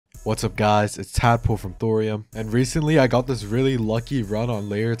What's up guys, it's Tadpole from Thorium, and recently I got this really lucky run on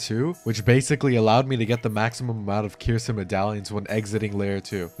layer 2, which basically allowed me to get the maximum amount of Kyrsan medallions when exiting layer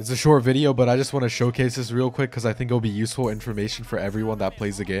 2. It's a short video, but I just want to showcase this real quick because I think it'll be useful information for everyone that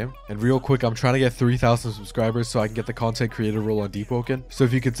plays the game. And real quick, I'm trying to get 3,000 subscribers so I can get the content creator role on Deepwoken. So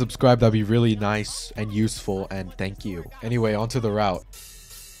if you could subscribe, that'd be really nice and useful, and thank you. Anyway, onto the route.